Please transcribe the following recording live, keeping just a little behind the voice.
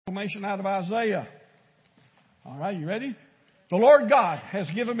Information out of Isaiah. All right, you ready? The Lord God has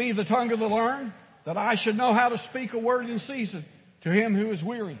given me the tongue of the learned, that I should know how to speak a word in season to him who is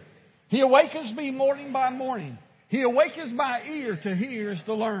weary. He awakens me morning by morning. He awakens my ear to hear as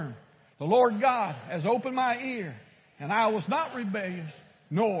to learn. The Lord God has opened my ear, and I was not rebellious,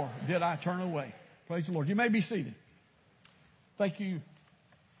 nor did I turn away. Praise the Lord. You may be seated. Thank you,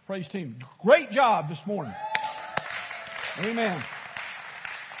 praise team. Great job this morning. Amen.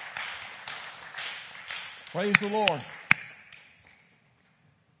 Praise the Lord.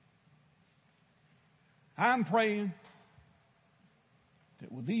 I'm praying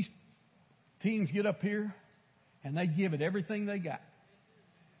that when these teams get up here and they give it everything they got.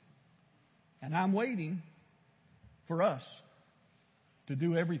 And I'm waiting for us to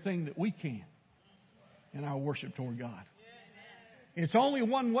do everything that we can in our worship toward God. It's only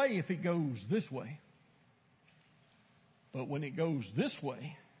one way if it goes this way. But when it goes this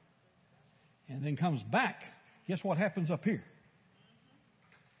way and then comes back, guess what happens up here?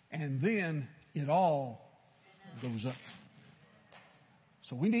 And then it all goes up.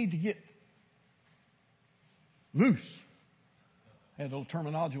 So we need to get loose. I had a little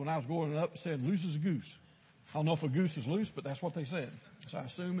terminology when I was growing up. It said, loose as a goose. I don't know if a goose is loose, but that's what they said. So I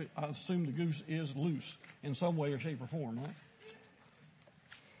assume the goose is loose in some way or shape or form, right?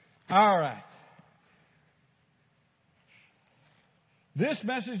 All right. This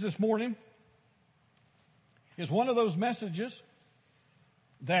message this morning is one of those messages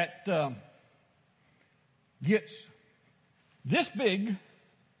that gets this big,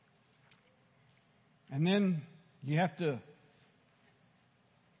 and then you have to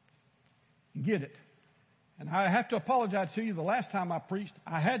get it. And I have to apologize to you. The last time I preached,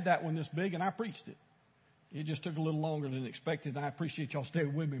 I had that one this big, and I preached it. It just took a little longer than expected, and I appreciate y'all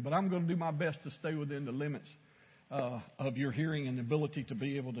staying with me. But I'm going to do my best to stay within the limits of your hearing and ability to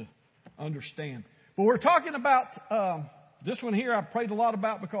be able to understand. But we're talking about this one here I prayed a lot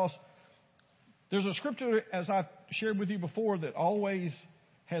about because there's a scripture, as I've shared with you before, that always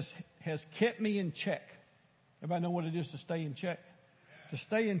has kept me in check. Everybody know what it is to stay in check? To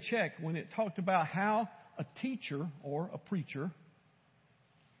stay in check when it talked about how a teacher or a preacher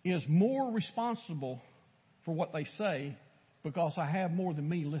is more responsible for what they say because I have more than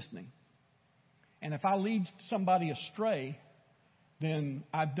me listening. And if I lead somebody astray, then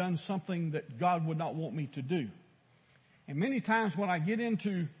I've done something that God would not want me to do. And many times when I get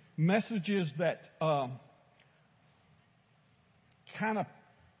into messages that kind of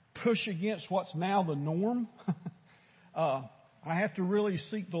push against what's now the norm, I have to really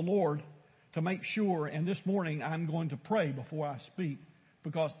seek the Lord to make sure. And this morning I'm going to pray before I speak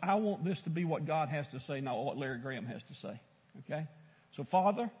because I want this to be what God has to say, not what Larry Graham has to say. Okay? So,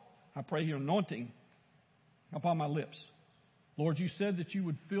 Father, I pray your anointing upon my lips. Lord, you said that you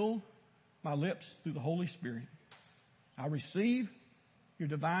would fill my lips through the Holy Spirit. I receive your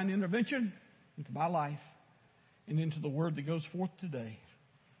divine intervention into my life and into the word that goes forth today.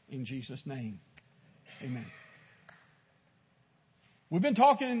 In Jesus' name, amen. We've been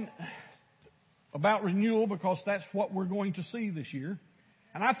talking about renewal because that's what we're going to see this year.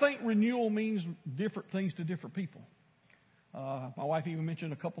 And I think renewal means different things to different people. My wife even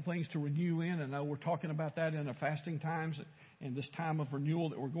mentioned a couple things to renew in, and I know we're talking about that in the fasting times and this time of renewal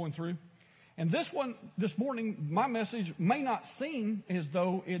that we're going through. And this morning, my message may not seem as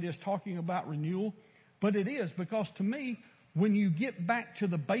though it is talking about renewal, but it is, because to me, when you get back to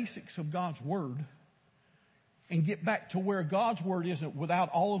the basics of God's Word and get back to where God's Word isn't, without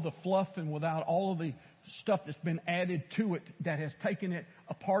all of the fluff and without all of the stuff that's been added to it that has taken it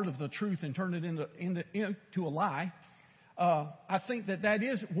a part of the truth and turned it into a lie, I think that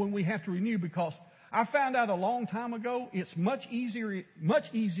is when we have to renew, because I found out a long time ago it's much easier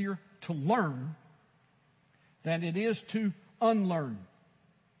to learn than it is to unlearn.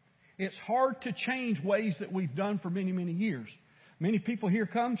 It's hard to change ways that we've done for many, many years. Many people here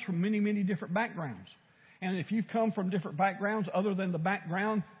comes from many, many different backgrounds. And if you've come from different backgrounds other than the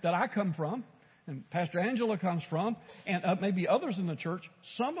background that I come from, and Pastor Angela comes from, and maybe others in the church,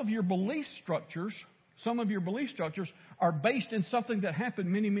 some of your belief structures are based in something that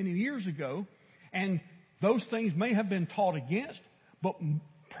happened many, many years ago. And those things may have been taught against, but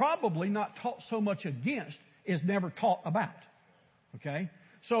probably not taught so much against is never taught about. Okay?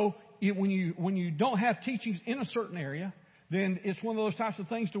 So when you don't have teachings in a certain area, then it's one of those types of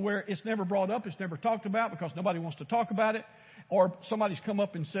things to where it's never brought up, it's never talked about because nobody wants to talk about it, or somebody's come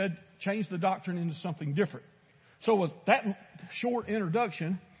up and said, change the doctrine into something different. So with that short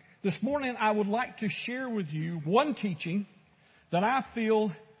introduction, this morning I would like to share with you one teaching that I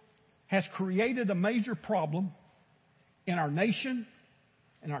feel has created a major problem in our nation,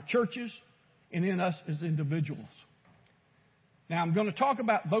 in our churches, and in us as individuals. Now, I'm going to talk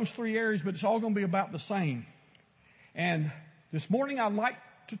about those three areas, but it's all going to be about the same. And this morning, I'd like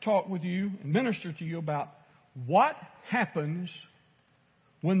to talk with you and minister to you about what happens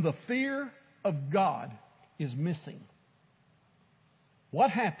when the fear of God is missing.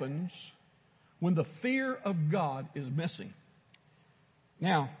 What happens when the fear of God is missing?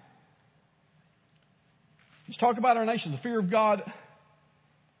 Now, let's talk about our nation. The fear of God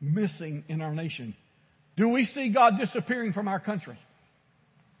missing in our nation. Do we see God disappearing from our country?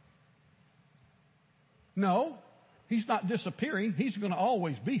 No, He's not disappearing. He's going to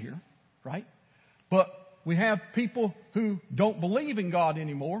always be here, right? But we have people who don't believe in God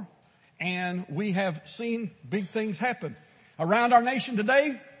anymore, and we have seen big things happen around our nation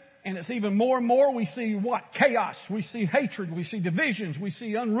today. And it's even more and more. We see what? Chaos. We see hatred. We see divisions. We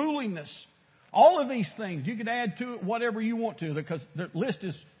see unruliness. All of these things. You could add to it whatever you want to, because the list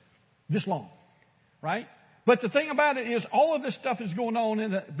is this long. Right? But the thing about it is all of this stuff is going on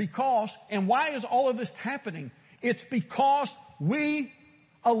and why is all of this happening? It's because we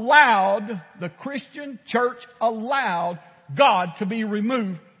allowed, the Christian church allowed God to be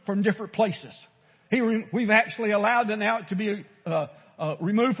removed from different places. We've actually allowed it now to be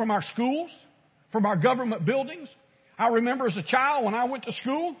removed from our schools, from our government buildings. I remember as a child when I went to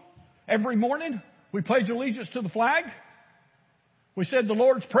school, every morning we pledged allegiance to the flag. We said the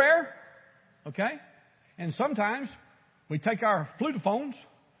Lord's Prayer. Okay? And sometimes we take our flutophones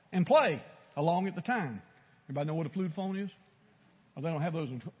and play along at the time. Everybody know what a flutophone is? Or they don't have those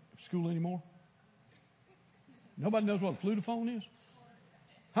in school anymore? Nobody knows what a flutophone is?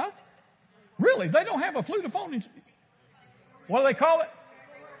 Huh? Really? They don't have a flutophone? What do they call it?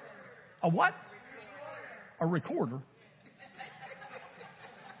 A what? A recorder.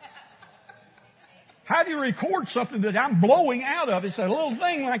 How do you record something that I'm blowing out of? It's a little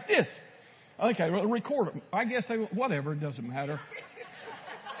thing like this. Okay, well, record it. I guess whatever, it doesn't matter.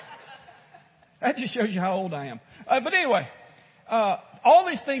 That just shows you how old I am. But anyway, all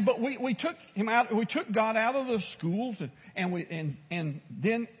these things. But we took him out. We took God out of the schools, and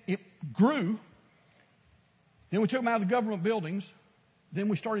then it grew. Then we took him out of the government buildings. Then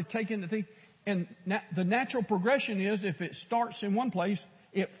we started taking the thing. And the natural progression is, if it starts in one place,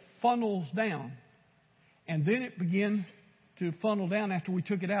 it funnels down, and then it began to funnel down after we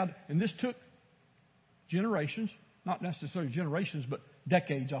took it out. And this took generations, not necessarily generations, but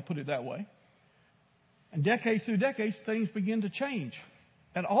decades, I'll put it that way. And decades through decades, things begin to change.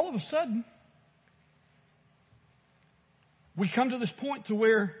 And all of a sudden, we come to this point to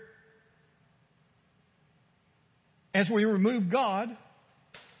where, as we remove God,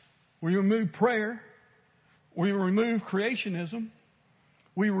 we remove prayer, we remove creationism,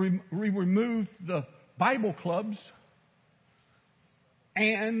 we remove the Bible clubs,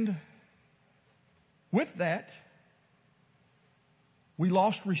 and with that, we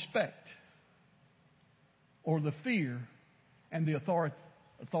lost respect or the fear and the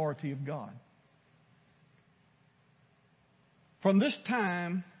authority of God. From this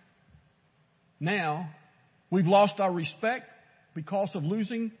time now, we've lost our respect because of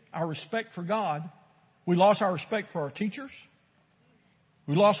losing our respect for God. We lost our respect for our teachers.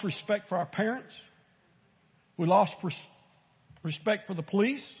 We lost respect for our parents. We lost respect for the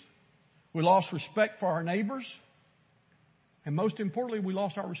police. We lost respect for our neighbors. And most importantly, we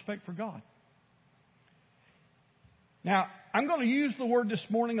lost our respect for God. Now, I'm going to use the word this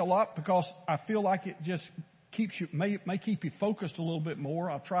morning a lot because I feel like it just keeps you, may keep you focused a little bit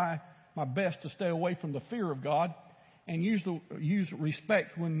more. I'll try my best to stay away from the fear of God and use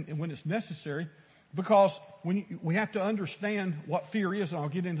respect when it's necessary, because we have to understand what fear is, and I'll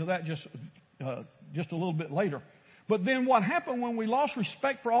get into that just a little bit later. But then what happened when we lost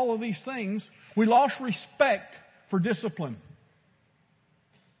respect for all of these things? We lost respect for discipline.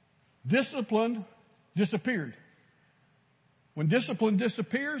 Discipline disappeared. When discipline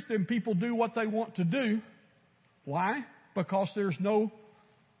disappears, then people do what they want to do. Why? Because there's no,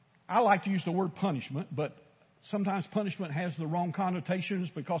 I like to use the word punishment, but sometimes punishment has the wrong connotations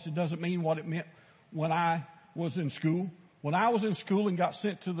because it doesn't mean what it meant when I was in school. When I was in school and got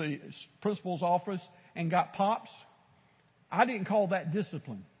sent to the principal's office and got pops, I didn't call that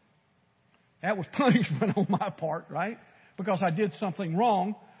discipline. That was punishment on my part, right? Because I did something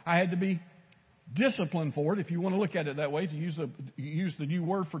wrong. I had to be disciplined for it, if you want to look at it that way, to use the new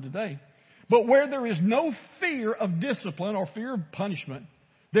word for today. But where there is no fear of discipline or fear of punishment,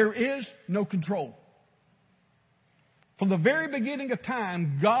 there is no control. From the very beginning of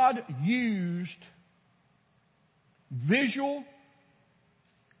time, God used visual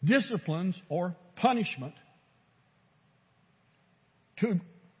disciplines or punishment to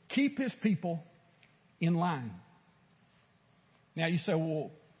keep His people in line. Now you say,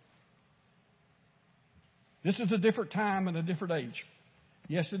 well, this is a different time and a different age.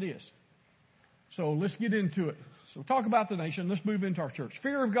 Yes, it is. So let's get into it. So talk about the nation. Let's move into our church.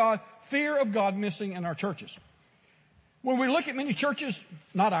 Fear of God missing in our churches. When we look at many churches,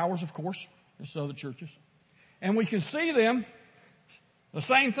 not ours, of course, it's other churches, and we can see them, the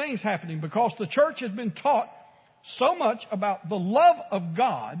same things happening because the church has been taught so much about the love of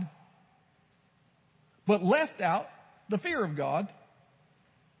God, but left out the fear of God,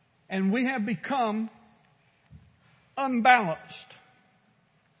 and we have become unbalanced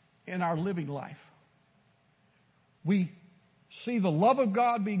in our living life. We see the love of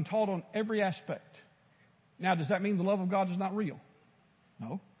God being taught on every aspect. Now, does that mean the love of God is not real?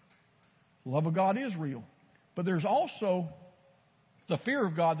 No. The love of God is real. But there's also the fear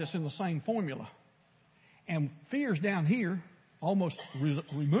of God that's in the same formula. And fear's down here, almost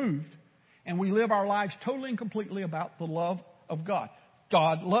removed, and we live our lives totally and completely about the love of God.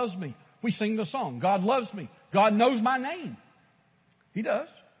 God loves me. We sing the song, God loves me. God knows my name. He does.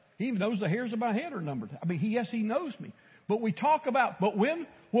 He even knows the hairs of my head are numbered. I mean, yes, He knows me. But we talk about, but when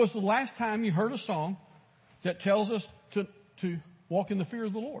was the last time you heard a song that tells us to walk in the fear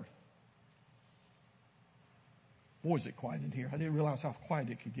of the Lord? Boy, is it quiet in here. I didn't realize how quiet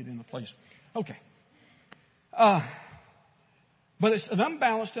it could get in the place. Okay. But it's an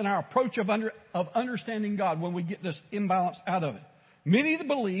unbalance in our approach of understanding God when we get this imbalance out of it. Many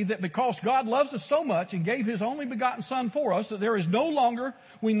believe that because God loves us so much and gave His only begotten Son for us, that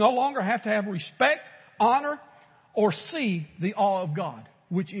we no longer have to have respect, honor, or see the awe of God,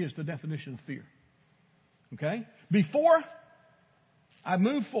 which is the definition of fear. Okay? Before I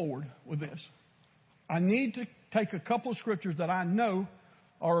move forward with this, I need to take a couple of scriptures that I know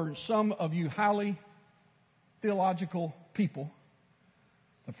are some of you highly theological people.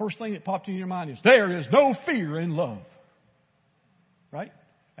 The first thing that popped into your mind is, there is no fear in love. Right?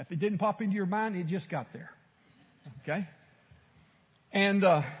 If it didn't pop into your mind, it just got there. Okay? And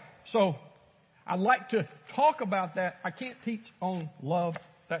so I'd like to talk about that. I can't teach on love.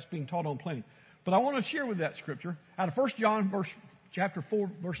 That's being taught on plenty. But I want to share with that scripture out of 1 John chapter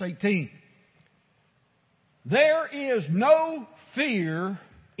 4, verse 18. There is no fear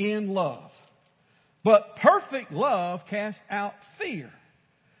in love, but perfect love casts out fear,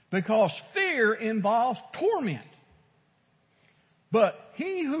 because fear involves torment. But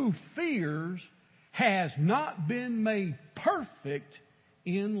he who fears has not been made perfect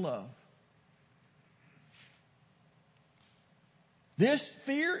in love. This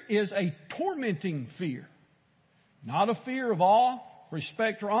fear is a tormenting fear, not a fear of awe,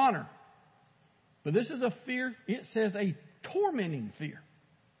 respect, or honor. But this is a fear, it says a tormenting fear.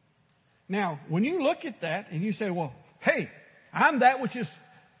 Now, when you look at that and you say, well, hey, I'm that which is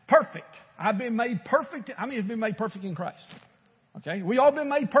perfect. I've been made perfect. I mean, it's been made perfect in Christ. Okay? We all been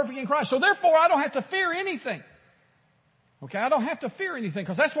made perfect in Christ. So therefore, I don't have to fear anything. Okay? I don't have to fear anything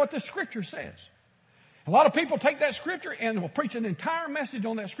because that's what this scripture says. A lot of people take that scripture and will preach an entire message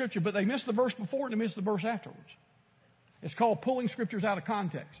on that scripture, but they miss the verse before and they miss the verse afterwards. It's called pulling scriptures out of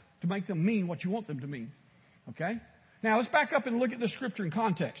context to make them mean what you want them to mean. Okay? Now, let's back up and look at this scripture in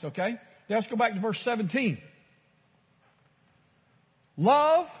context. Okay? Now, let's go back to verse 17.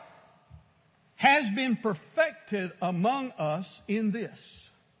 Love has been perfected among us in this,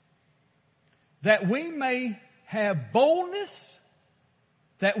 that we may have boldness,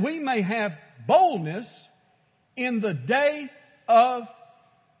 in the day of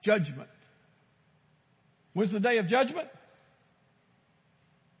judgment. When's the day of judgment?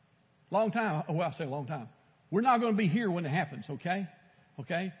 Long time. Well, I say a long time. We're not going to be here when it happens, okay?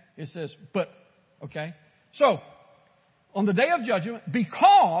 Okay? It says, but, okay? So, on the day of judgment,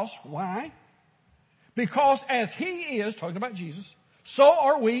 because, why? Because as He is, talking about Jesus, so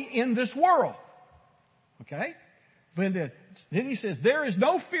are we in this world. Okay? But then He says, there is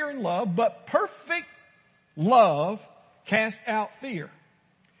no fear in love, but perfect love casts out fear.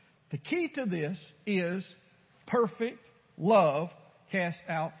 The key to this is perfect love casts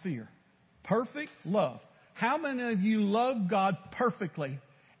out fear. Perfect love. How many of you love God perfectly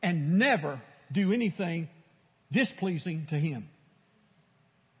and never do anything displeasing to Him?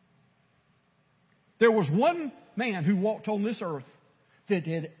 There was one man who walked on this earth that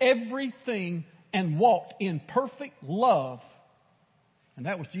did everything and walked in perfect love, and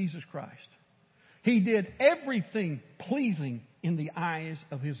that was Jesus Christ. He did everything pleasing in the eyes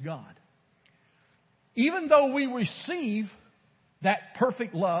of His God. Even though we receive that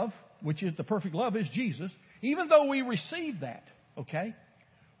perfect love, which is the perfect love is Jesus, even though we receive that, okay,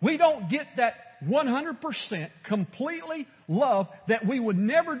 we don't get that 100% completely love that we would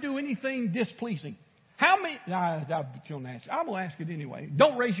never do anything displeasing. How many? I'm going to ask it anyway.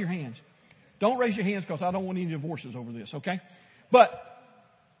 Don't raise your hands. Don't raise your hands because I don't want any divorces over this, okay? But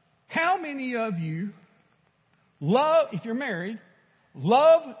how many of you love, if you're married,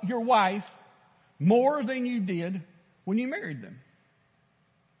 love your wife more than you did when you married them?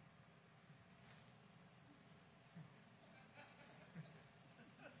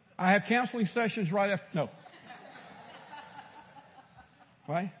 I have counseling sessions right after. No.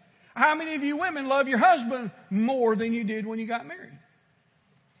 Right? How many of you women love your husband more than you did when you got married?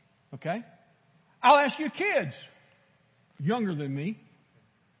 Okay? I'll ask you kids, younger than me,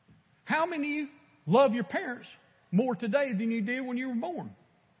 how many of you love your parents more today than you did when you were born?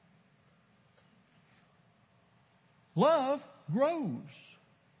 Love grows.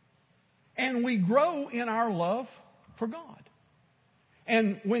 And we grow in our love for God.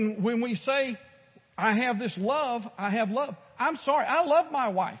 And when we say, I have this love, I have love. I'm sorry, I love my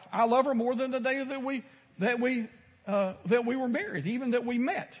wife. I love her more than the day that we were married, even that we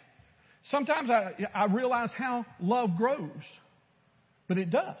met. Sometimes I realize how love grows, but it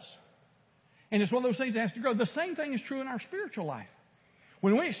does. And it's one of those things that has to grow. The same thing is true in our spiritual life.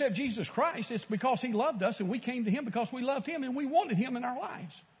 When we accept Jesus Christ, it's because He loved us and we came to Him because we loved Him and we wanted Him in our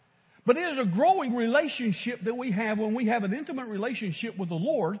lives. But it is a growing relationship that we have when we have an intimate relationship with the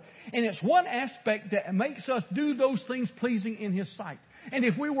Lord. And it's one aspect that makes us do those things pleasing in His sight. And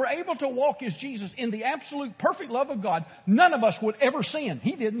if we were able to walk as Jesus in the absolute perfect love of God, none of us would ever sin.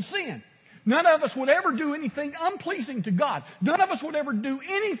 He didn't sin. None of us would ever do anything unpleasing to God. None of us would ever do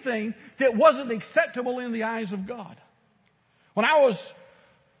anything that wasn't acceptable in the eyes of God. When I was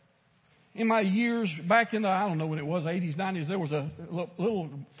in my years back in the, I don't know when it was, 80s, 90s, there was a little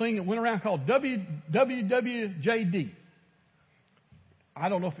thing that went around called WWJD. I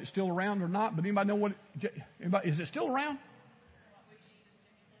don't know if it's still around or not, but anybody know what? Is it still around?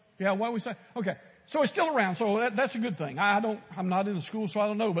 Yeah, why we say? Okay, so it's still around, so that's a good thing. I'm not in the school, so I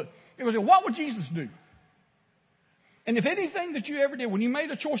don't know, but it was, what would Jesus do? And if anything that you ever did, when you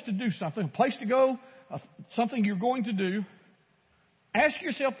made a choice to do something, a place to go, something you're going to do, ask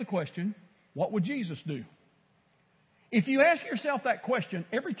yourself the question, what would Jesus do? If you ask yourself that question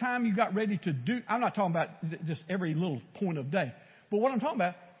every time you got ready to do, I'm not talking about just every little point of day, but what I'm talking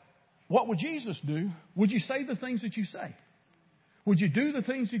about, what would Jesus do? Would you say the things that you say? Would you do the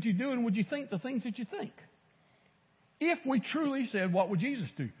things that you do, and would you think the things that you think? If we truly said, what would Jesus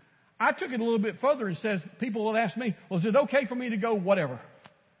do? I took it a little bit further and says, people would ask me, well, is it okay for me to go whatever?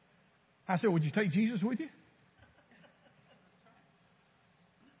 I said, would you take Jesus with you?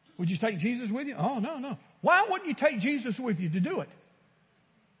 Would you take Jesus with you? Oh, no. Why wouldn't you take Jesus with you to do it?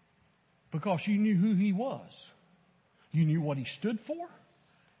 Because you knew who He was. You knew what He stood for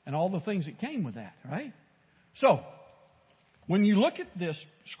and all the things that came with that, right? So, when you look at this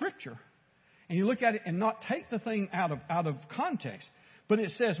Scripture and you look at it and not take the thing out of context, but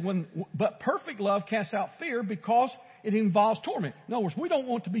it says, but perfect love casts out fear because it involves torment. In other words, we don't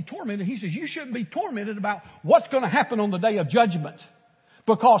want to be tormented. He says you shouldn't be tormented about what's going to happen on the day of judgment.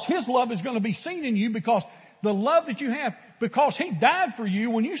 Because His love is going to be seen in you, because the love that you have, because He died for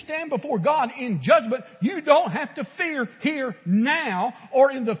you, when you stand before God in judgment, you don't have to fear here now or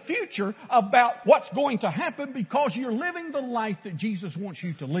in the future about what's going to happen, because you're living the life that Jesus wants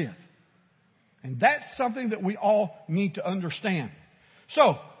you to live. And that's something that we all need to understand.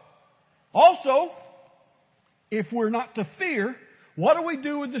 So, also, if we're not to fear, what do we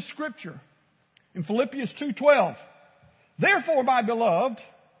do with the Scripture? In Philippians 2:12. Therefore, my beloved,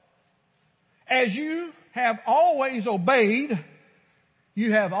 as you have always obeyed,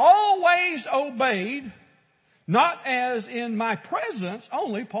 not as in my presence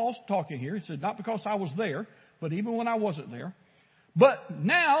only, Paul's talking here, he said, not because I was there, but even when I wasn't there, but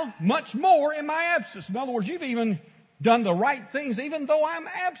now much more in my absence. In other words, you've even done the right things even though I'm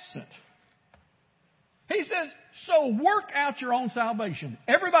absent. He says, so work out your own salvation.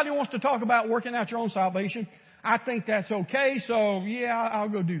 Everybody wants to talk about working out your own salvation. I think that's okay, so yeah, I'll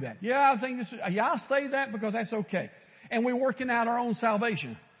go do that. Yeah, I'll say that because that's okay. And we're working out our own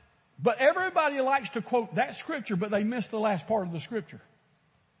salvation. But everybody likes to quote that Scripture, but they miss the last part of the Scripture.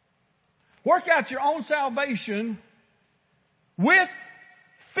 Work out your own salvation with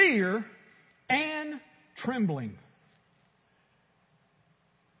fear and trembling.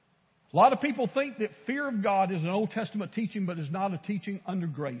 A lot of people think that fear of God is an Old Testament teaching, but is not a teaching under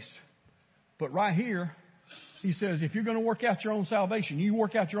grace. But right here, he says, if you're going to work out your own salvation, you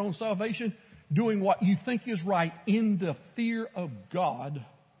work out your own salvation doing what you think is right in the fear of God.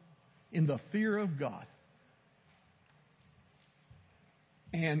 In the fear of God.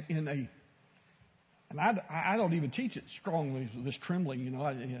 And in a And I don't even teach it strongly, this trembling, you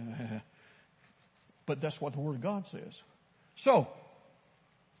know. But that's what the Word of God says. So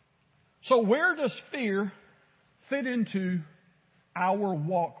where does fear fit into our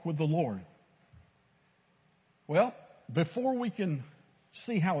walk with the Lord? Well, before we can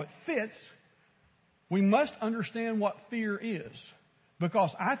see how it fits, we must understand what fear is.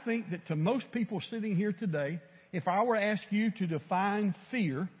 Because I think that to most people sitting here today, if I were to ask you to define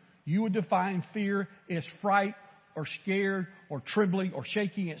fear, you would define fear as fright or scared or trembling or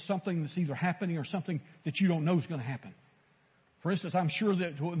shaking at something that's either happening or something that you don't know is going to happen. For instance, I'm sure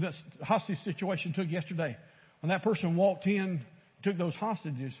that when this hostage situation took yesterday, when that person walked in, took those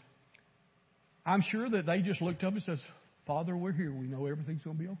hostages, I'm sure that they just looked up and says, Father, we're here. We know everything's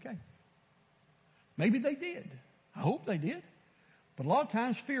going to be okay. Maybe they did. I hope they did. But a lot of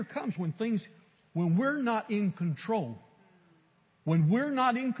times fear comes when we're not in control. When we're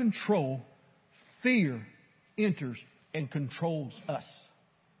not in control, fear enters and controls us.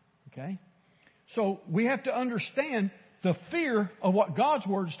 Okay? So we have to understand the fear of what God's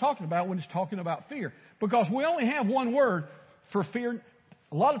Word is talking about when it's talking about fear. Because we only have one word for fear.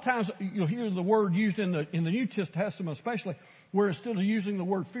 A lot of times you'll hear the word used in the New Testament especially, where instead of using the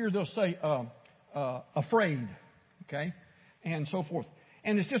word fear, they'll say afraid. Okay? And so forth.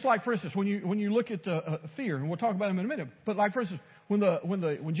 And it's just like, for instance, when you look at fear, and we'll talk about them in a minute. But like, for instance,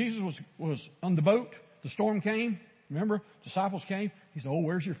 when Jesus was on the boat, the storm came. Remember, disciples came. He said, "Oh,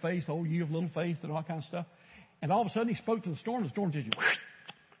 where's your faith? Oh, you have little faith," and all that kind of stuff. And all of a sudden, he spoke to the storm. The storm just,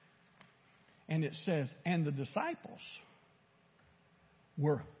 and it says, and the disciples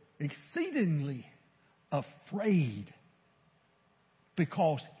were exceedingly afraid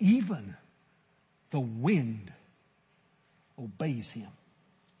because even the wind obeys him.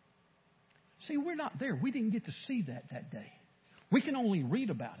 See, we're not there. We didn't get to see that day. We can only read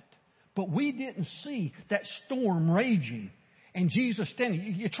about it. But we didn't see that storm raging and Jesus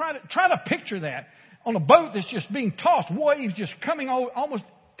standing. You try to picture that on a boat that's just being tossed, waves just coming over, almost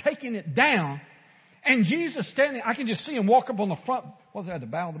taking it down. And Jesus standing, I can just see him walk up on the front, what's that, the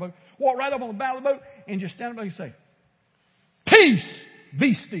bow of the boat? Walk right up on the bow of the boat and just stand up and say, "Peace,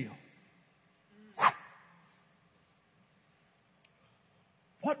 be still."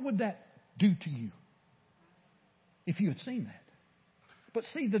 What would that do to you if you had seen that? But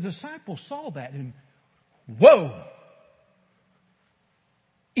see, the disciples saw that and, whoa,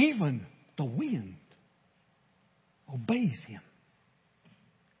 even the wind obeys him.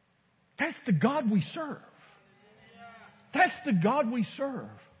 That's the God we serve. That's the God we serve.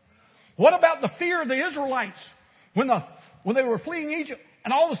 What about the fear of the Israelites when they were fleeing Egypt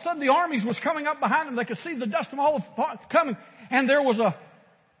and all of a sudden the armies was coming up behind them? They could see the dust of all coming, and there was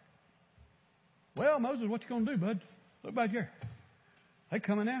well, Moses, what you going to do, bud? Look back here. They're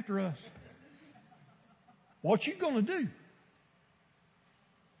coming after us. What you going to do?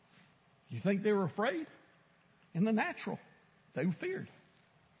 You think they were afraid? In the natural, they were feared.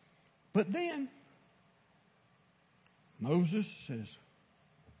 But then, Moses says,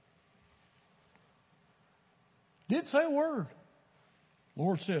 did say a word.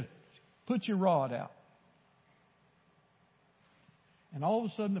 Lord said, put your rod out. And all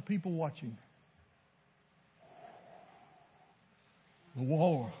of a sudden, the people watching, the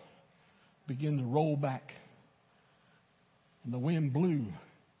wall began to roll back. And the wind blew.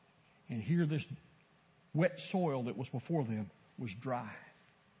 And here this wet soil that was before them was dry.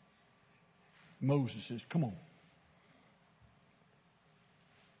 Moses says, "Come on."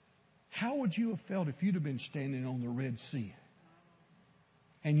 How would you have felt if you'd have been standing on the Red Sea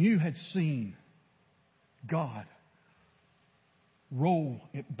and you had seen God roll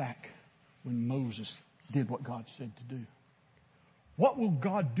it back when Moses did what God said to do? What will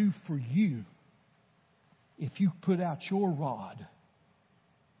God do for you if you put out your rod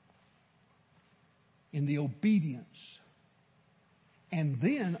in the obedience and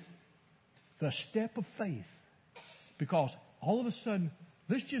then the step of faith? Because all of a sudden,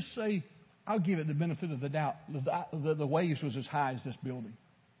 let's just say, I'll give it the benefit of the doubt, the waves was as high as this building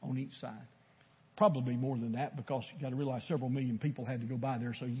on each side. Probably more than that, because you've got to realize several million people had to go by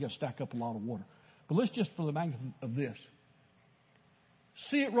there, so you got to stack up a lot of water. But let's just, for the magnitude of this,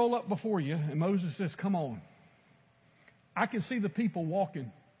 see it roll up before you, and Moses says, "Come on." I can see the people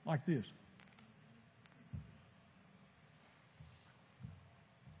walking like this.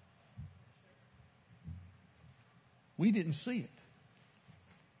 We didn't see it.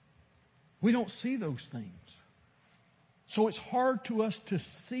 We don't see those things. So it's hard to us to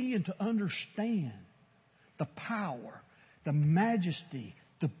see and to understand the power, the majesty,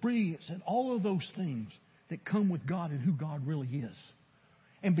 the brilliance, and all of those things that come with God and who God really is.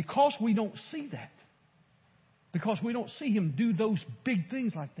 And because we don't see that, because we don't see Him do those big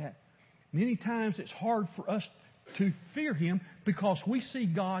things like that. Many times it's hard for us to fear Him because we see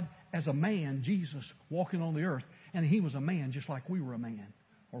God as a man, Jesus, walking on the earth, and He was a man just like we were a man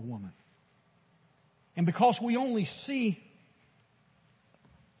or woman. And because we only see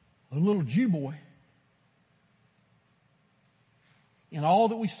a little Jew boy, and all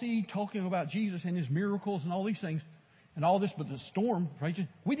that we see talking about Jesus and His miracles and all these things, and all this, but the storm raging,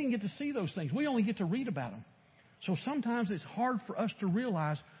 we didn't get to see those things. We only get to read about them. So sometimes it's hard for us to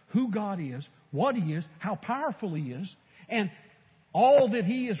realize who God is, what He is, how powerful He is, and all that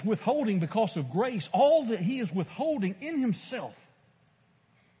He is withholding because of grace, all that He is withholding in Himself.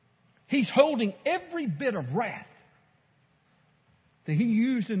 He's holding every bit of wrath that He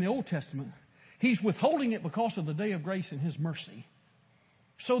used in the Old Testament. He's withholding it because of the day of grace and His mercy,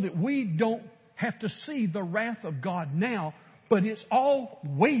 so that we don't have to see the wrath of God now, but it's all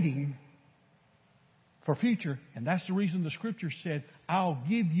waiting for future. And that's the reason the Scripture said, I'll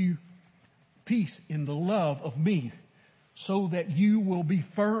give you peace in the love of me, so that you will be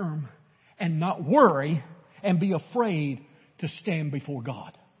firm and not worry and be afraid to stand before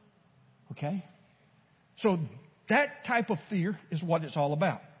God. Okay? So that type of fear is what it's all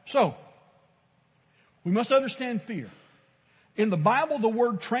about. So, we must understand fear. In the Bible, the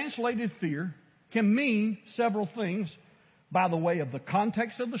word translated fear can mean several things by the way of the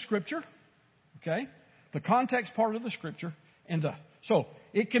context of the Scripture. Okay? The context part of the Scripture. So,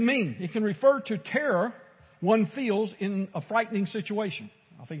 it can refer to terror one feels in a frightening situation.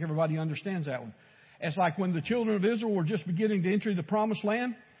 I think everybody understands that one. It's like when the children of Israel were just beginning to enter the promised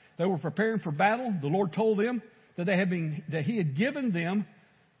land. They were preparing for battle. The Lord told them that He had given them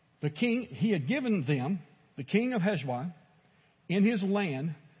the king. He had given them the king of Heshbon in his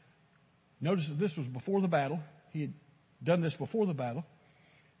land. Notice that this was before the battle. He had done this before the battle.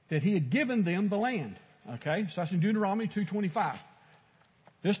 That He had given them the land. Okay, so that's in Deuteronomy 2:25.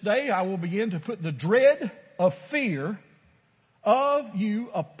 This day I will begin to put the dread of fear of you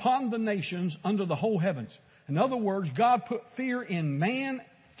upon the nations under the whole heavens. In other words, God put fear in man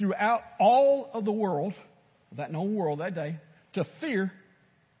throughout all of the world, that known world that day, to fear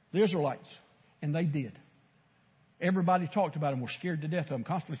the Israelites. And they did. Everybody talked about them, were scared to death of them,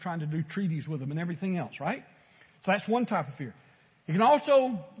 constantly trying to do treaties with them and everything else, right? So that's one type of fear. It can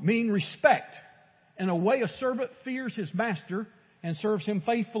also mean respect. In a way, a servant fears his master and serves him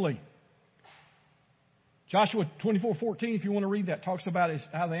faithfully. Joshua 24:14, if you want to read that, talks about it,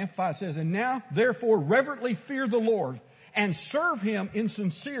 how the Amplified says, and now, therefore, reverently fear the Lord and serve Him in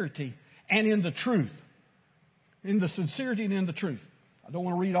sincerity and in the truth. In the sincerity and in the truth. I don't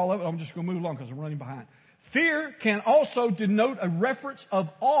want to read all of it. I'm just going to move along because I'm running behind. Fear can also denote a reference of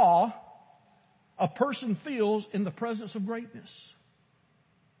awe a person feels in the presence of greatness.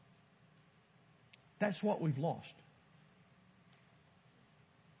 That's what we've lost.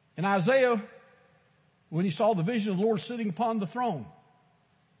 In Isaiah, when he saw the vision of the Lord sitting upon the throne,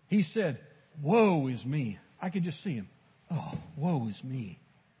 he said, woe is me. I could just see him. Oh, woe is me.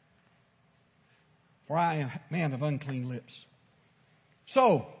 For I am a man of unclean lips.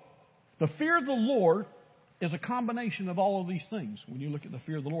 So, the fear of the Lord is a combination of all of these things. When you look at the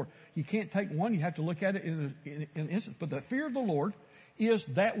fear of the Lord, you can't take one. You have to look at it in an instant. But the fear of the Lord is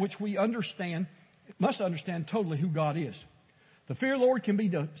that which we must understand totally who God is. The fear of the Lord can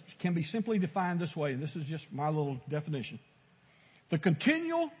be simply defined this way. This is just my little definition. The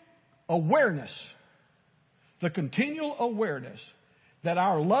continual awareness that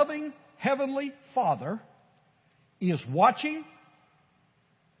our loving Heavenly Father is watching,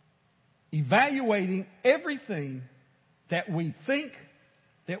 evaluating everything that we think,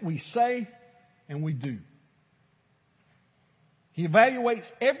 that we say, and we do. He evaluates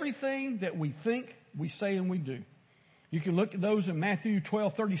everything that we think, we say, and we do. You can look at those in Matthew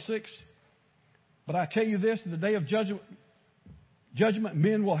 12:36. But I tell you this, in the day of judgment,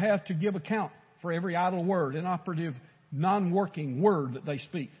 men will have to give account for every idle word, inoperative, non-working word that they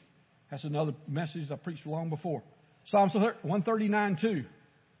speak. That's another message I preached long before. Psalms 139:2.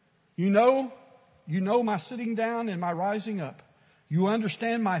 You know my sitting down and my rising up. You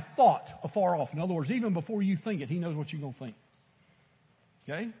understand my thought afar off. In other words, even before you think it, He knows what you're going to think.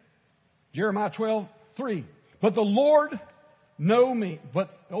 Okay? Jeremiah 12:3. But the Lord know me.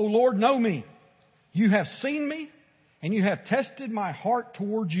 O Lord, know me. You have seen me, and you have tested my heart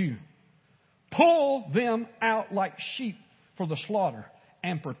towards you. Pull them out like sheep for the slaughter,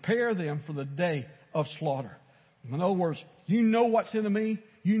 and prepare them for the day of slaughter. In other words, you know what's in me.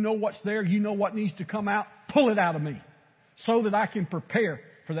 You know what's there. You know what needs to come out. Pull it out of me so that I can prepare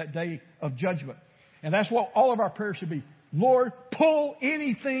for that day of judgment. And that's what all of our prayers should be. Lord, pull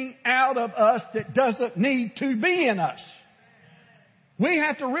anything out of us that doesn't need to be in us. We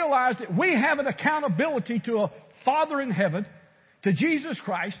have to realize that we have an accountability to a Father in heaven, to Jesus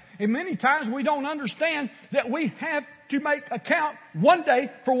Christ, and many times we don't understand that we have to make account one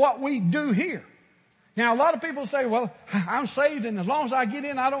day for what we do here. Now, a lot of people say, well, I'm saved, and as long as I get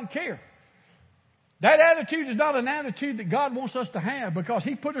in, I don't care. That attitude is not an attitude that God wants us to have, because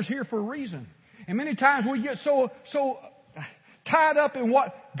He put us here for a reason. And many times we get so tied up in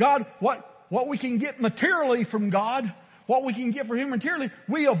what we can get materially from God, what we can get from Him materially,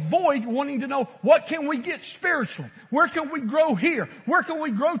 we avoid wanting to know what can we get spiritually. Where can we grow here? Where can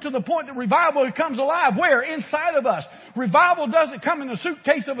we grow to the point that revival comes alive? Where? Inside of us. Revival doesn't come in the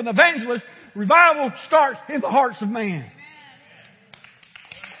suitcase of an evangelist. Revival starts in the hearts of man.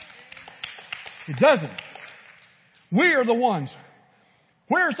 It doesn't. We are the ones.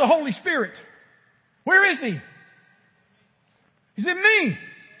 Where's the Holy Spirit? Where is He? He's in me.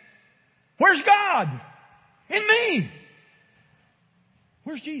 Where's God? In me.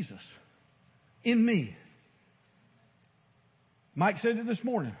 Where's Jesus? In me. Mike said it this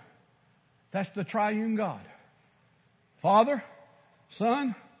morning. That's the triune God. Father,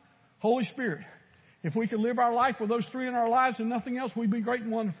 Son, Holy Spirit. If we could live our life with those three in our lives and nothing else, we'd be great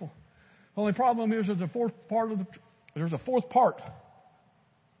and wonderful. The only problem is there's a fourth part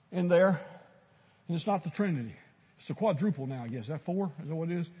in there, and it's not the Trinity. It's the quadruple now, I guess. Is that four? Is that what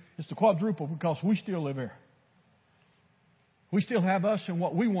it is? It's the quadruple, because we still live there. We still have us and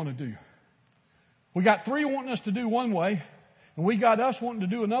what we want to do. We got three wanting us to do one way, and we got us wanting to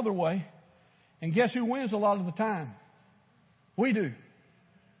do another way. And guess who wins a lot of the time? We do.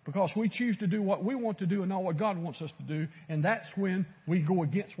 Because we choose to do what we want to do and not what God wants us to do. And that's when we go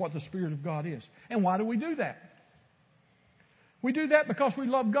against what the Spirit of God is. And why do we do that? We do that because we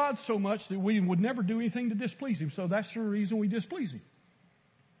love God so much that we would never do anything to displease Him. So that's the reason we displease Him.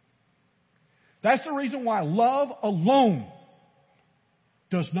 That's the reason why love alone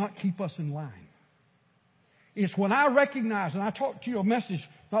does not keep us in line. It's when I recognize, and I talked to you a message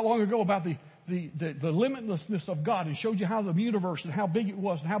not long ago about the limitlessness of God, and showed you how the universe and how big it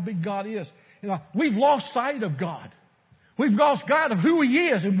was and how big God is. We've lost sight of God. We've lost God of who He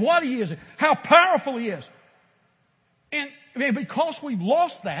is and what He is and how powerful He is. And because we've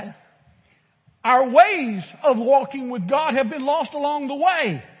lost that, our ways of walking with God have been lost along the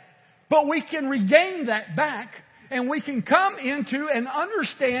way. But we can regain that back, and we can come into and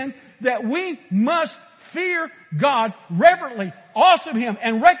understand that we must fear God reverently, awesome Him,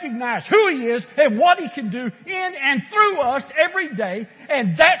 and recognize who He is and what He can do in and through us every day.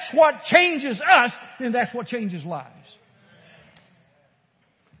 And that's what changes us, and that's what changes lives.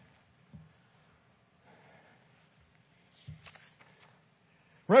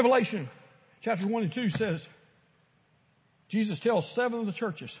 Revelation chapter 1 and 2 says, Jesus tells 7 of the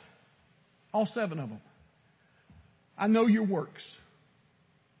churches, all 7 of them, I know your works.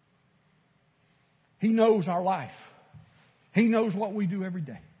 He knows our life. He knows what we do every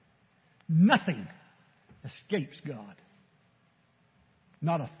day. Nothing escapes God.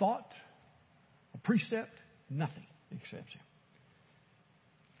 Not a thought, a precept, nothing escapes Him.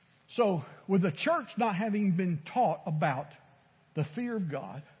 So, with the church not having been taught about the fear of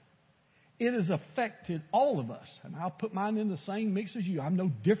God, it has affected all of us. And I'll put mine in the same mix as you. I'm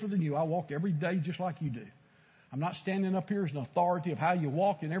no different than you. I walk every day just like you do. I'm not standing up here as an authority of how you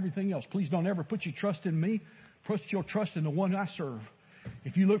walk and everything else. Please don't ever put your trust in me. Put your trust in the one I serve.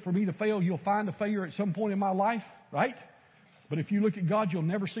 If you look for me to fail, you'll find a failure at some point in my life, right? But if you look at God, you'll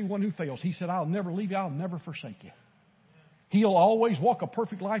never see one who fails. He said, I'll never leave you. I'll never forsake you. He'll always walk a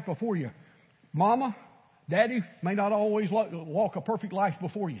perfect life before you. Mama, Daddy may not always walk a perfect life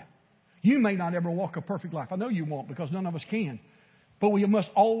before you. You may not ever walk a perfect life. I know you won't, because none of us can. But we must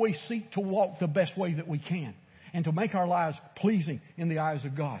always seek to walk the best way that we can, and to make our lives pleasing in the eyes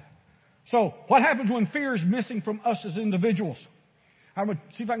of God. So, what happens when fear is missing from us as individuals? I'm going to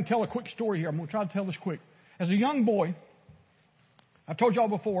see if I can tell a quick story here. I'm going to try to tell this quick. As a young boy, I've told y'all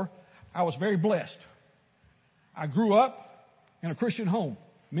before, I was very blessed. I grew up in a Christian home.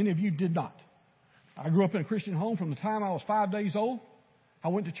 Many of you did not. I grew up in a Christian home from the time I was 5 days old. I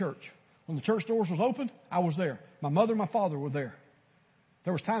went to church. When the church doors was open, I was there. My mother and my father were there.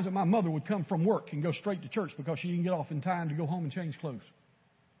 There was times that my mother would come from work and go straight to church because she didn't get off in time to go home and change clothes.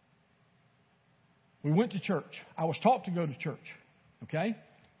 We went to church. I was taught to go to church. Okay?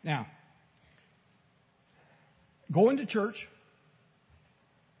 Now, going to church,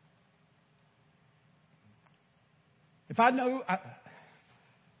 if I know,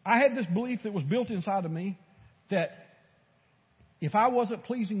 I had this belief that was built inside of me that if I wasn't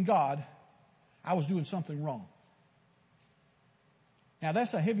pleasing God, I was doing something wrong. Now,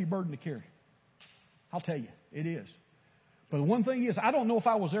 that's a heavy burden to carry. I'll tell you, it is. But the one thing is, I don't know if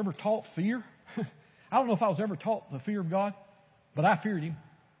I was ever taught fear. I don't know if I was ever taught the fear of God, but I feared Him.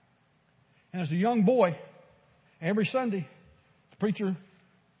 And as a young boy, every Sunday, the preacher,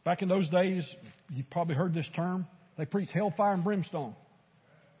 back in those days, you've probably heard this term, they preached hellfire and brimstone.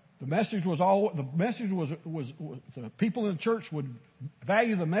 The message was the people in the church would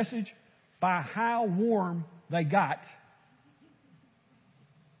value the message by how warm they got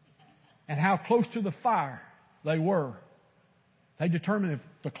and how close to the fire they were. They determined if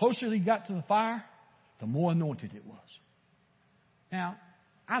the closer they got to the fire, the more anointed it was. Now,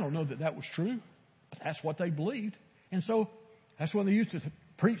 I don't know that that was true, but that's what they believed. And so that's when they used to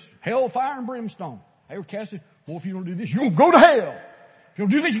preach hellfire and brimstone. They were casting, well, if you don't do this, you're going to go to hell. If you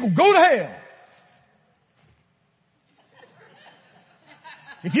don't do this, you're going to go to hell.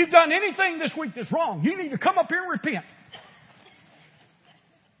 If you've done anything this week that's wrong, you need to come up here and repent.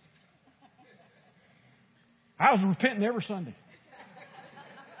 I was repenting every Sunday.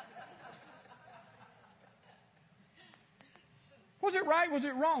 Was it right? Was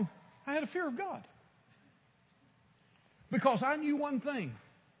it wrong? I had a fear of God. Because I knew one thing.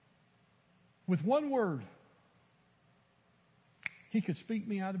 With one word, He could speak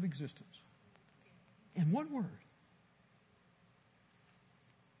me out of existence. In one word.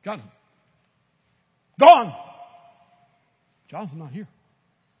 Jonathan. Gone. Jonathan's not here.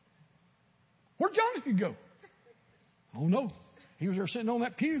 Where'd Jonathan go? Oh no. He was there sitting on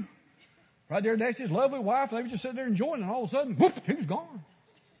that pew. Right there next to his lovely wife. They were just sitting there enjoying it. And all of a sudden, whoop, he was gone.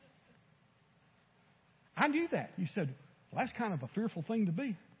 I knew that. You said, well, that's kind of a fearful thing to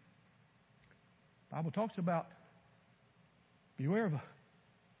be. The Bible talks about, beware of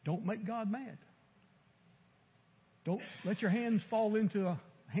don't make God mad. Don't let your hands fall into the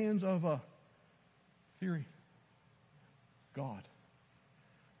hands of a fearing God.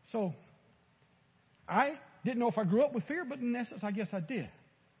 So, I didn't know if I grew up with fear, but in essence, I guess I did.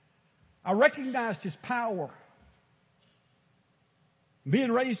 I recognized His power.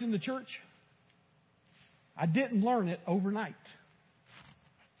 Being raised in the church, I didn't learn it overnight.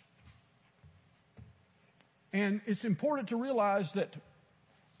 And it's important to realize that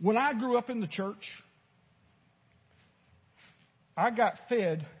when I grew up in the church, I got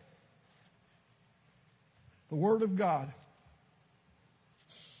fed the Word of God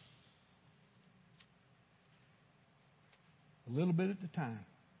a little bit at a time,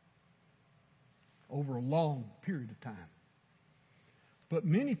 over a long period of time. But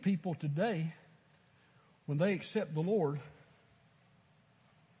many people today, when they accept the Lord,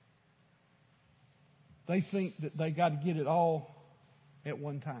 they think that they got to get it all at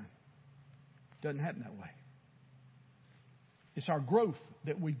one time. It doesn't happen that way. It's our growth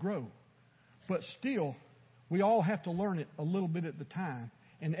that we grow. But still, we all have to learn it a little bit at the time.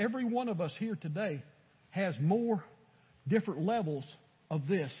 And every one of us here today has more different levels of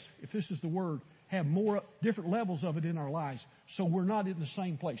this, if this is the word, have more different levels of it in our lives. So we're not in the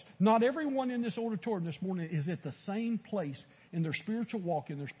same place. Not everyone in this auditorium this morning is at the same place in their spiritual walk,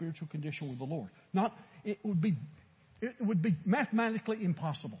 in their spiritual condition with the Lord. It would be mathematically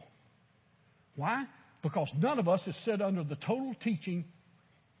impossible. Why? Because none of us is set under the total teaching.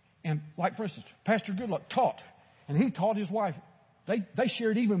 And like, for instance, Pastor Goodluck taught, and he taught his wife. They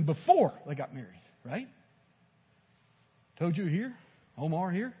shared even before they got married, right? Told you here,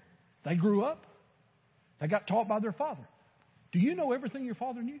 Omar here, they grew up. They got taught by their father. Do you know everything your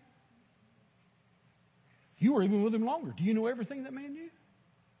father knew? You were even with him longer. Do you know everything that man knew?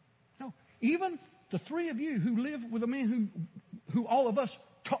 No. Even the three of you who live with a man who all of us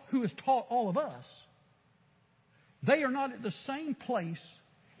who has taught all of us, they are not at the same place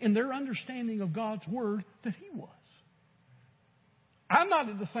in their understanding of God's Word that he was. I'm not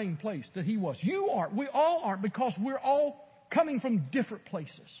at the same place that he was. You aren't. We all aren't, because we're all coming from different places.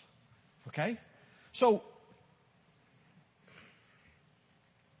 Okay? So,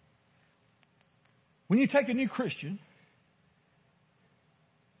 when you take a new Christian,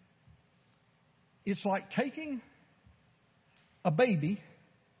 it's like taking a baby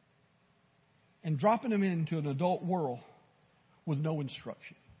and dropping them into an adult world with no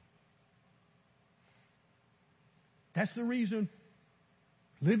instruction. That's the reason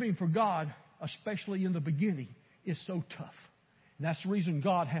living for God, especially in the beginning, is so tough. And that's the reason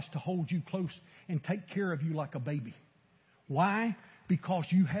God has to hold you close and take care of you like a baby. Why? Because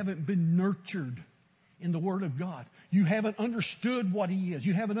you haven't been nurtured in the Word of God. You haven't understood what He is.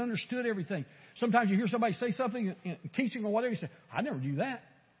 You haven't understood everything. Sometimes you hear somebody say something in teaching or whatever, you say, I never knew that.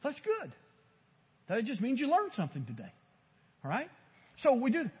 That's good. That just means you learned something today. All right? So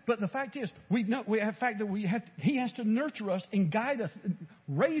we do. But the fact is, we know the fact that He has to nurture us and guide us, and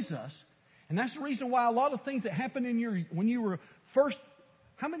raise us. And that's the reason why a lot of things that happened when you were first.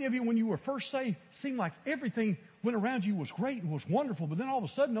 How many of you, when you were first saved, seemed like everything went around you was great and was wonderful, but then all of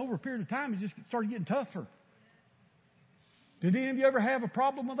a sudden, over a period of time, it just started getting tougher? Did any of you ever have a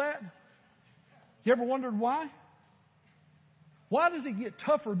problem with that? You ever wondered why? Why does it get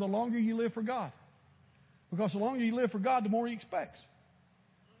tougher the longer you live for God? Because the longer you live for God, the more He expects.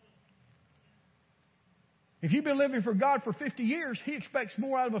 If you've been living for God for 50 years, He expects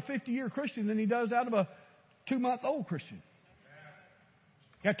more out of a 50-year Christian than He does out of a 2-month-old Christian.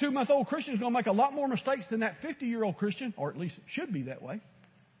 That 2-month-old Christian is going to make a lot more mistakes than that 50-year-old Christian, or at least it should be that way.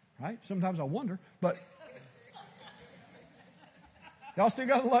 Right? Sometimes I wonder, but y'all still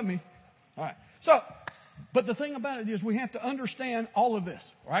got to love me. All right. So, but the thing about it is we have to understand all of this,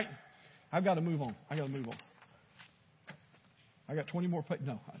 right? I've got to move on. I got 20 more pages.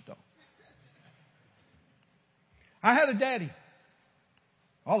 No, I don't. I had a daddy.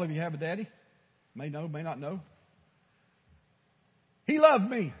 All of you have a daddy. May know, may not know. He loved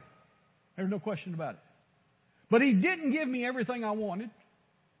me. There's no question about it. But He didn't give me everything I wanted.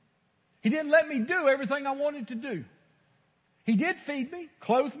 He didn't let me do everything I wanted to do. He did feed me,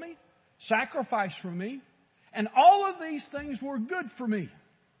 clothe me, sacrifice for me, and all of these things were good for me.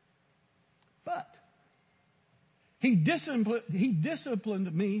 But He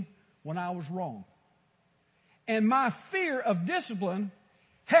disciplined me when I was wrong. And my fear of discipline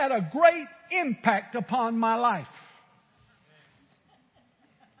had a great impact upon my life.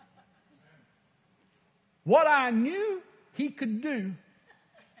 What I knew He could do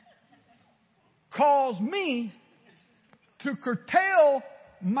caused me to curtail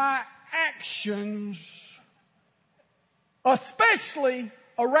my actions, especially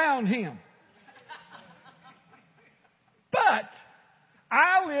around Him. But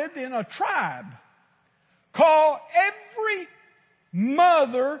I lived in a tribe called every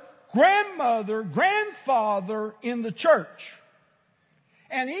mother, grandmother, grandfather in the church.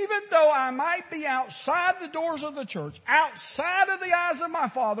 And even though I might be outside the doors of the church, outside of the eyes of my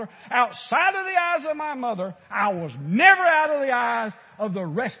father, outside of the eyes of my mother, I was never out of the eyes of the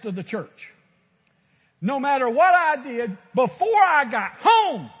rest of the church. No matter what I did, before I got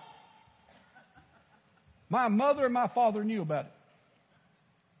home, my mother and my father knew about it.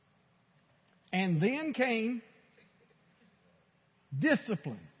 And then came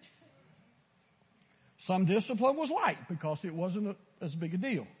discipline. Some discipline was light because it wasn't as big a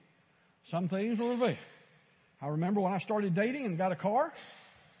deal. Some things were big. I remember when I started dating and got a car,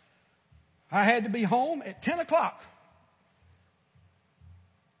 I had to be home at 10 o'clock.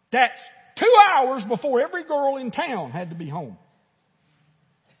 That's 2 hours before every girl in town had to be home.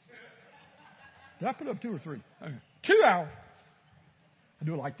 Did I put up 2 or 3? Okay. 2 hours. I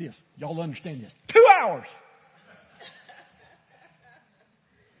do it like this. Y'all understand this. 2 hours.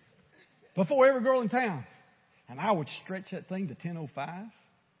 Before every girl in town. And I would stretch that thing to 10:05.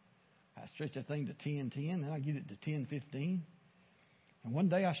 I'd stretch that thing to 10:10. Then I'd get it to 10:15. And one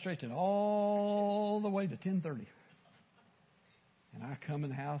day I stretched it all the way to 10:30. And I come in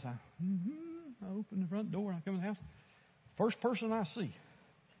the house. I open the front door and I come in the house. First person I see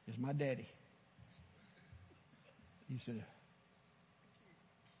is my daddy. He said,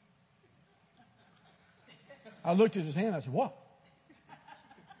 I looked at his hand. I said, what?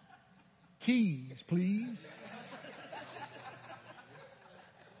 Keys, please.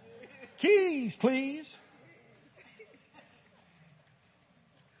 Keys, please.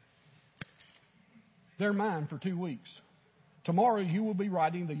 They're mine for 2 weeks. Tomorrow you will be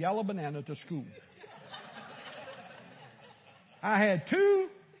riding the yellow banana to school. I had 2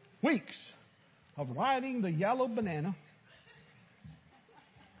 weeks of riding the yellow banana.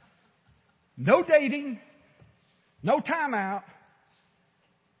 No dating. No time out.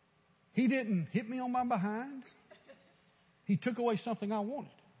 He didn't hit me on my behind. He took away something I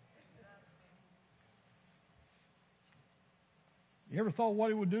wanted. You ever thought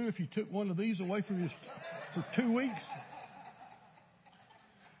what it would do if you took one of these away from you for 2 weeks?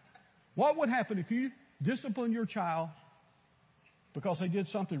 What would happen if you disciplined your child because they did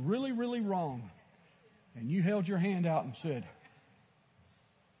something really, really wrong and you held your hand out and said,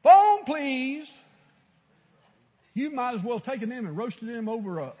 phone, please? You might as well have taken them and roasted them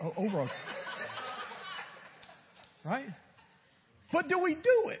over a right? But do we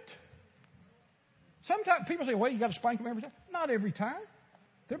do it? Sometimes people say, well, you got to spank them every time. Not every time.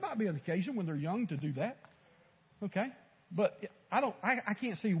 There might be an occasion when they're young to do that. Okay? But I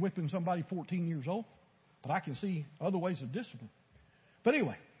can't see whipping somebody 14 years old. But I can see other ways of discipline. But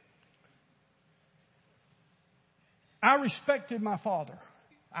anyway. I respected my father.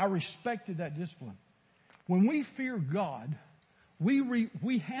 I respected that discipline. When we fear God,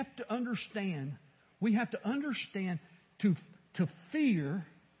 we have to understand. We have to understand to fear.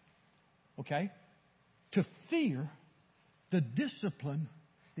 Okay, to fear the discipline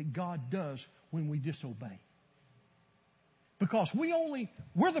that God does when we disobey. Because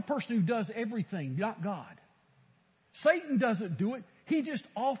we're the person who does everything, not God. Satan doesn't do it. He just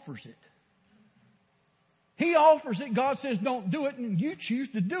offers it. He offers it. God says don't do it, and you choose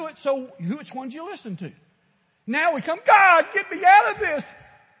to do it, so which ones you listen to? Now we come, God, get me out of this.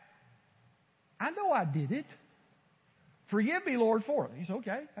 I know I did it. Forgive me, Lord, for it. He's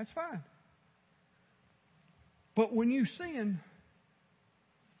okay, that's fine. But when you sin,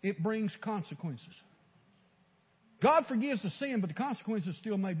 it brings consequences. God forgives the sin, but the consequences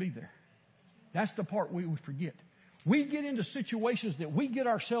still may be there. That's the part we forget. We get into situations that we get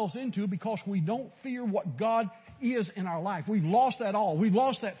ourselves into because we don't fear what God is in our life. We've lost that all. We've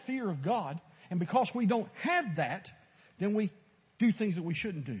lost that fear of God. And because we don't have that, then we do things that we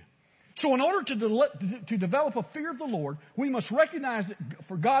shouldn't do. So in order to develop a fear of the Lord, we must recognize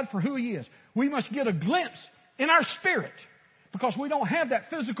for God for who He is. We must get a glimpse in our spirit, because we don't have that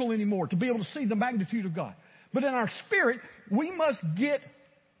physical anymore to be able to see the magnitude of God. But in our spirit, we must get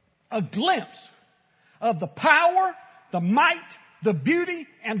a glimpse of the power, the might, the beauty,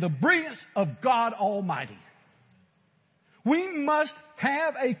 and the brilliance of God Almighty. We must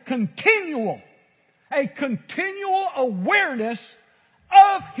have a continual awareness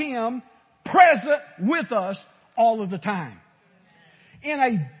of Him present with us all of the time. In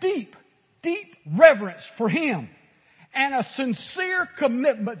a deep reverence for Him and a sincere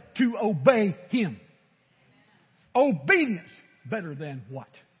commitment to obey Him. Obedience better than what?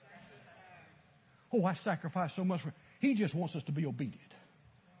 Oh, I sacrifice so much for Him. He just wants us to be obedient.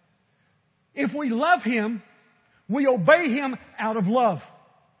 If we love Him, we obey Him out of love.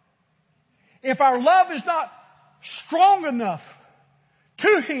 If our love is not strong enough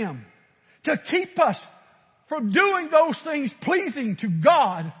to Him to keep us from doing those things pleasing to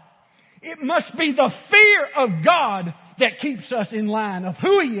God, it must be the fear of God that keeps us in line of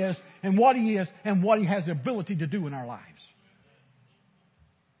who He is and what He has the ability to do in our lives.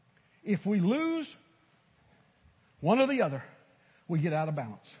 If we lose one or the other, we get out of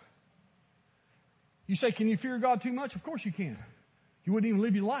balance. You say, can you fear God too much? Of course you can. You wouldn't even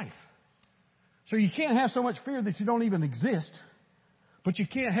live your life. So you can't have so much fear that you don't even exist. But you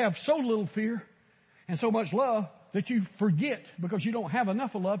can't have so little fear and so much love that you forget because you don't have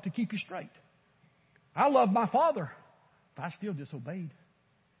enough of love to keep you straight. I loved my father, but I still disobeyed.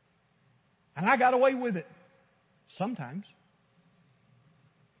 And I got away with it sometimes.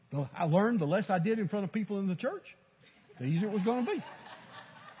 I learned the less I did in front of people in the church, the easier it was going to be.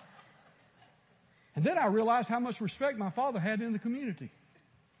 And then I realized how much respect my father had in the community.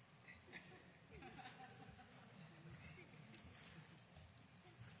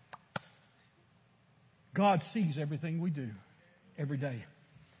 God sees everything we do every day.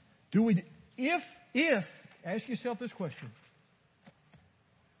 Ask yourself this question.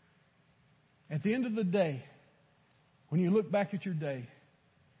 At the end of the day, when you look back at your day,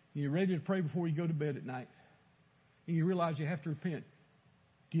 and you're ready to pray before you go to bed at night, and you realize you have to repent,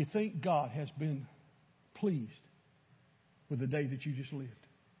 do you think God has been pleased with the day that you just lived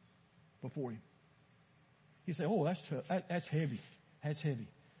before Him? You say, oh, that's heavy. That's heavy.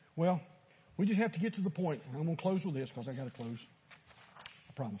 Well, we just have to get to the point. And I'm going to close with this because I got to close.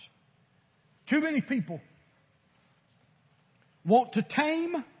 I promise. Too many people want to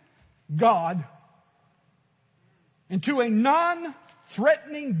tame God into a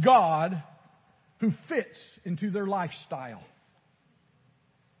non-threatening God who fits into their lifestyle.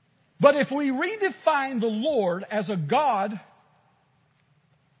 But if we redefine the Lord as a God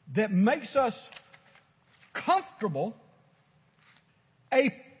that makes us comfortable,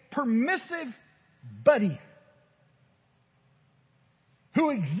 a permissive buddy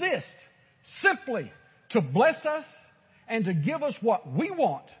who exists simply to bless us and to give us what we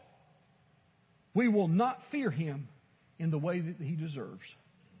want, we will not fear Him in the way that He deserves.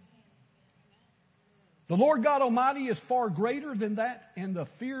 The Lord God Almighty is far greater than that, and the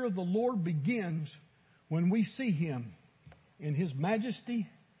fear of the Lord begins when we see Him in His majesty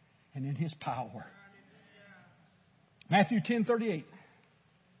and in His power. Matthew 10:38.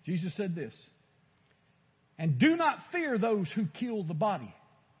 Jesus said this, and do not fear those who kill the body,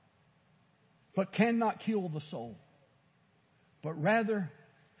 but cannot kill the soul. But rather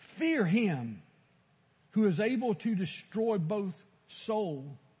fear Him who is able to destroy both soul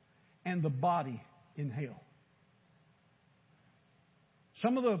and the body in hell.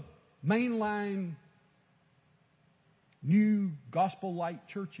 Some of the mainline new gospel-light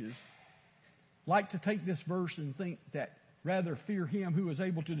churches like to take this verse and think that rather fear Him who is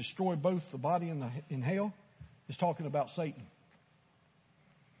able to destroy both the body and in hell is talking about Satan.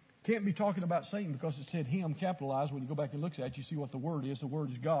 Can't be talking about Satan because it said Him capitalized. When you go back and look at it, you see what the word is. The word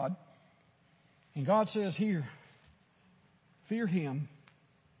is God. And God says here, fear Him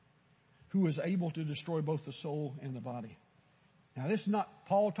who is able to destroy both the soul and the body. Now, this is not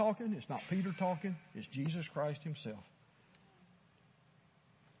Paul talking. It's not Peter talking. It's Jesus Christ Himself.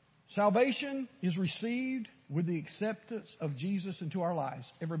 Salvation is received with the acceptance of Jesus into our lives.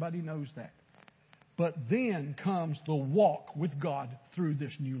 Everybody knows that. But then comes the walk with God through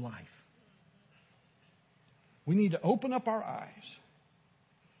this new life. We need to open up our eyes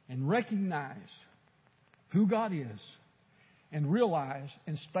and recognize who God is and realize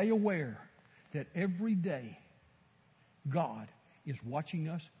and stay aware that every day God is watching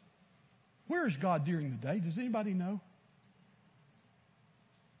us. Where is God during the day? Does anybody know?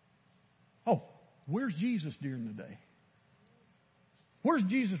 Oh, where's Jesus during the day? Where's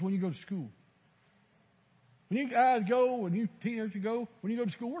Jesus when you go to school? When you guys go, when you teenagers go, when you go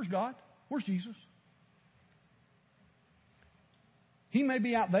to school, where's God? Where's Jesus? He may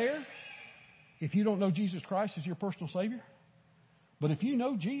be out there if you don't know Jesus Christ as your personal Savior. But if you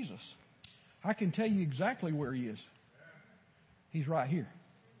know Jesus, I can tell you exactly where He is. He's right here.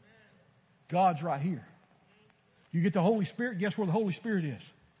 God's right here. You get the Holy Spirit, guess where the Holy Spirit is?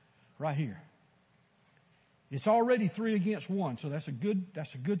 Right here. It's already 3 against 1, so that's a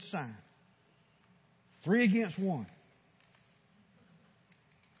good sign. 3 against 1.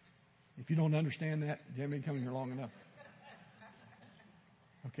 If you don't understand that, you haven't been coming here long enough.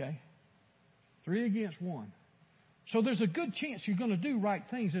 Okay? 3 against 1. So there's a good chance you're going to do right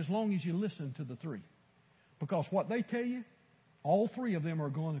things as long as you listen to the 3. Because what they tell you, all 3 of them are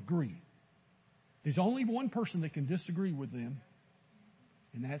going to agree. There's only one person that can disagree with them,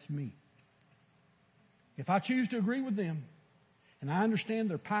 and that's me. If I choose to agree with them, and I understand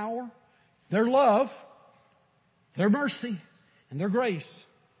their power, their love, their mercy, and their grace,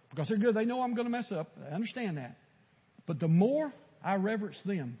 because they're good, they know I'm going to mess up. I understand that. But the more I reverence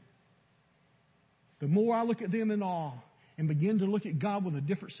them, the more I look at them in awe and begin to look at God with a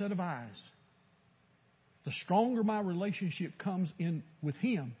different set of eyes, the stronger my relationship comes in with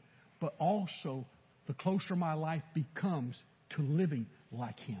Him, but also the closer my life becomes to living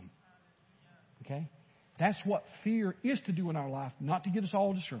like Him. Okay? That's what fear is to do in our life, not to get us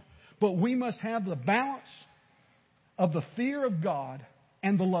all destroyed. But we must have the balance of the fear of God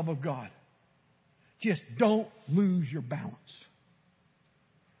and the love of God. Just don't lose your balance.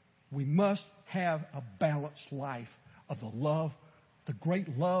 We must have a balanced life of the love, the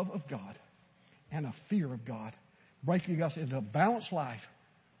great love of God, and a fear of God, breaking us into a balanced life,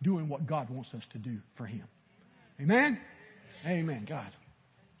 doing what God wants us to do for Him. Amen? Amen, God.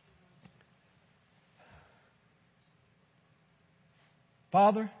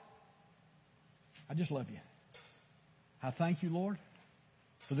 Father, I just love You. I thank You, Lord,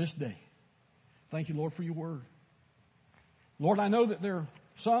 for this day. Thank You, Lord, for Your word. Lord, I know that there are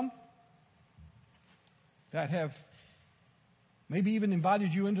some that have maybe even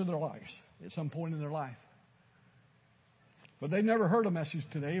invited You into their lives at some point in their life. But they've never heard a message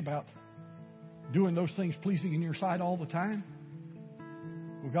today about doing those things pleasing in Your sight all the time.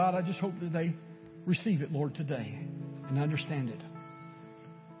 Well, God, I just hope that they receive it, Lord, today and understand it.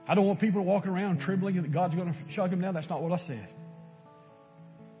 I don't want people walking around trembling that God's going to shut them down. That's not what I said.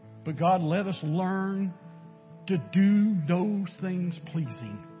 But God, let us learn to do those things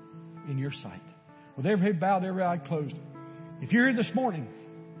pleasing in Your sight. With every head bowed, every eye closed. If you're here this morning,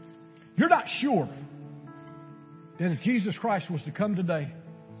 you're not sure that if Jesus Christ was to come today,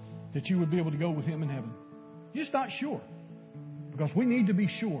 that you would be able to go with Him in heaven. You're just not sure. Because we need to be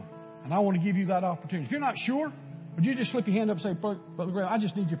sure. And I want to give you that opportunity. If you're not sure, would you just slip your hand up and say, Brother Graham, I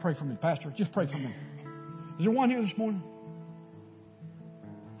just need you to pray for me, Pastor. Just pray for me. Is there one here this morning?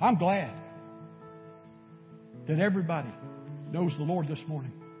 I'm glad that everybody knows the Lord this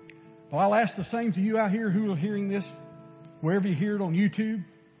morning. But I'll ask the same to you out here who are hearing this, wherever you hear it on YouTube,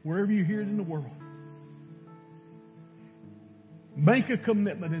 wherever you hear it in the world. Make a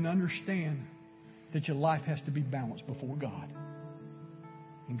commitment and understand that your life has to be balanced before God.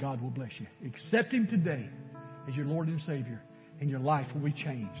 And God will bless you. Accept Him today as your Lord and Savior, and your life will be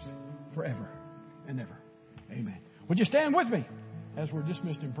changed forever and ever. Amen. Would you stand with me as we're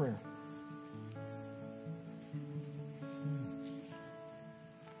dismissed in prayer?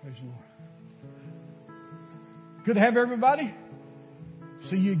 Praise the Lord. Good to have everybody.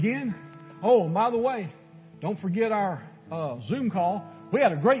 See you again. Oh, and by the way, don't forget our Zoom call. We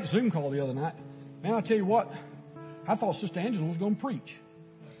had a great Zoom call the other night. Man, I'll tell you what, I thought Sister Angela was going to preach.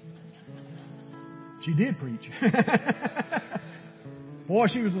 She did preach. Boy,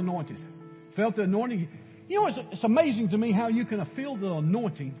 she was anointed. Felt the anointing. You know, it's amazing to me how you can feel the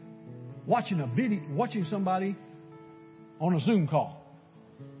anointing watching somebody on a Zoom call.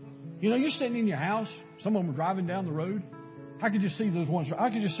 You know, you're sitting in your house. Some of them are driving down the road. I could just see those ones. I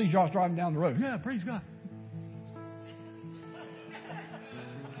could just see Josh driving down the road. Yeah, praise God.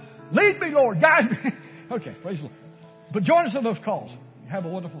 Lead me, Lord. Guide me. Okay, praise the Lord. But join us on those calls. Have a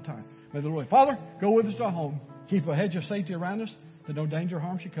wonderful time. May the Lord, Father, go with us to our home. Keep a hedge of safety around us, that no danger or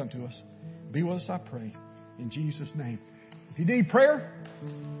harm should come to us. Be with us, I pray, in Jesus' name. If you need prayer,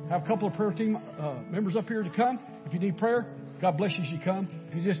 have a couple of prayer team members up here to come. If you need prayer, God bless you as you come.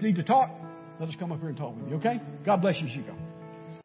 If you just need to talk, let us come up here and talk with you, okay? God bless you as you go.